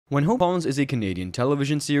When Hope Calls is a Canadian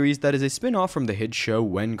television series that is a spin-off from the hit show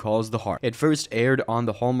When Calls the Heart. It first aired on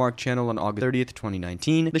the Hallmark Channel on August 30th,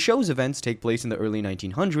 2019. The show's events take place in the early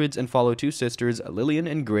 1900s and follow two sisters, Lillian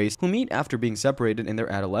and Grace, who meet after being separated in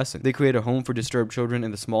their adolescence. They create a home for disturbed children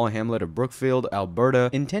in the small hamlet of Brookfield, Alberta,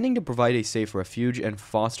 intending to provide a safe refuge and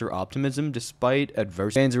foster optimism despite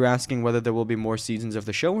adversity. Fans are asking whether there will be more seasons of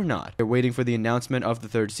the show or not. They're waiting for the announcement of the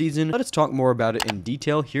third season. Let us talk more about it in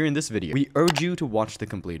detail here in this video. We urge you to watch the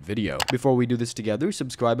complete video. Before we do this together,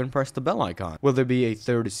 subscribe and press the bell icon. Will there be a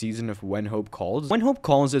third season of When Hope Calls? When Hope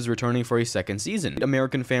Calls is returning for a second season.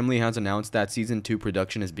 American Family has announced that season 2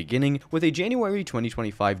 production is beginning with a January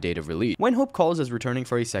 2025 date of release. When Hope Calls is returning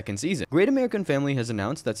for a second season. Great American Family has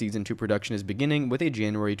announced that season 2 production is beginning with a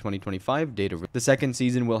January 2025 date of release. The second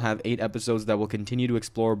season will have 8 episodes that will continue to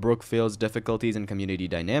explore Brookfield's difficulties and community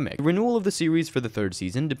dynamic. The renewal of the series for the third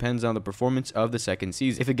season depends on the performance of the second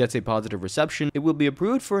season. If it gets a positive reception, it will be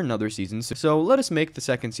approved for another season. So let us make the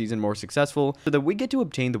second season more successful so that we get to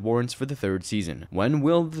obtain the warrants for the third season. When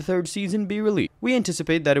will the third season be released? We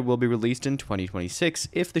anticipate that it will be released in 2026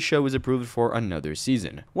 if the show is approved for another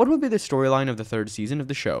season. What will be the storyline of the third season of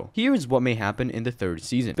the show? Here is what may happen in the third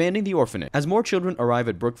season. Expanding the orphanage. As more children arrive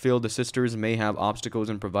at Brookfield, the sisters may have obstacles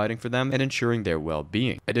in providing for them and ensuring their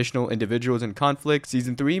well-being. Additional individuals in conflict.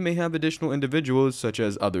 Season 3 may have additional individuals such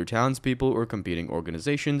as other townspeople or competing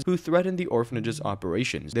organizations who threaten the orphanage's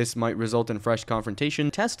operations. This might result in fresh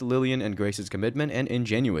confrontation, test Lillian and Grace's commitment and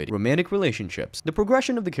ingenuity. Romantic relationships. The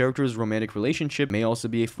progression of the characters' romantic relationship may also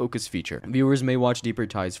be a focus feature. Viewers may watch deeper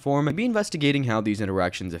ties form and be investigating how these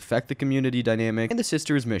interactions affect the community dynamic and the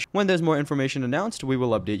sisters' mission. When there's more information announced, we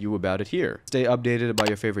will update you about it here. Stay updated about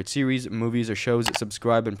your favorite series, movies, or shows.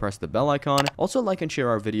 Subscribe and press the bell icon. Also like and share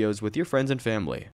our videos with your friends and family.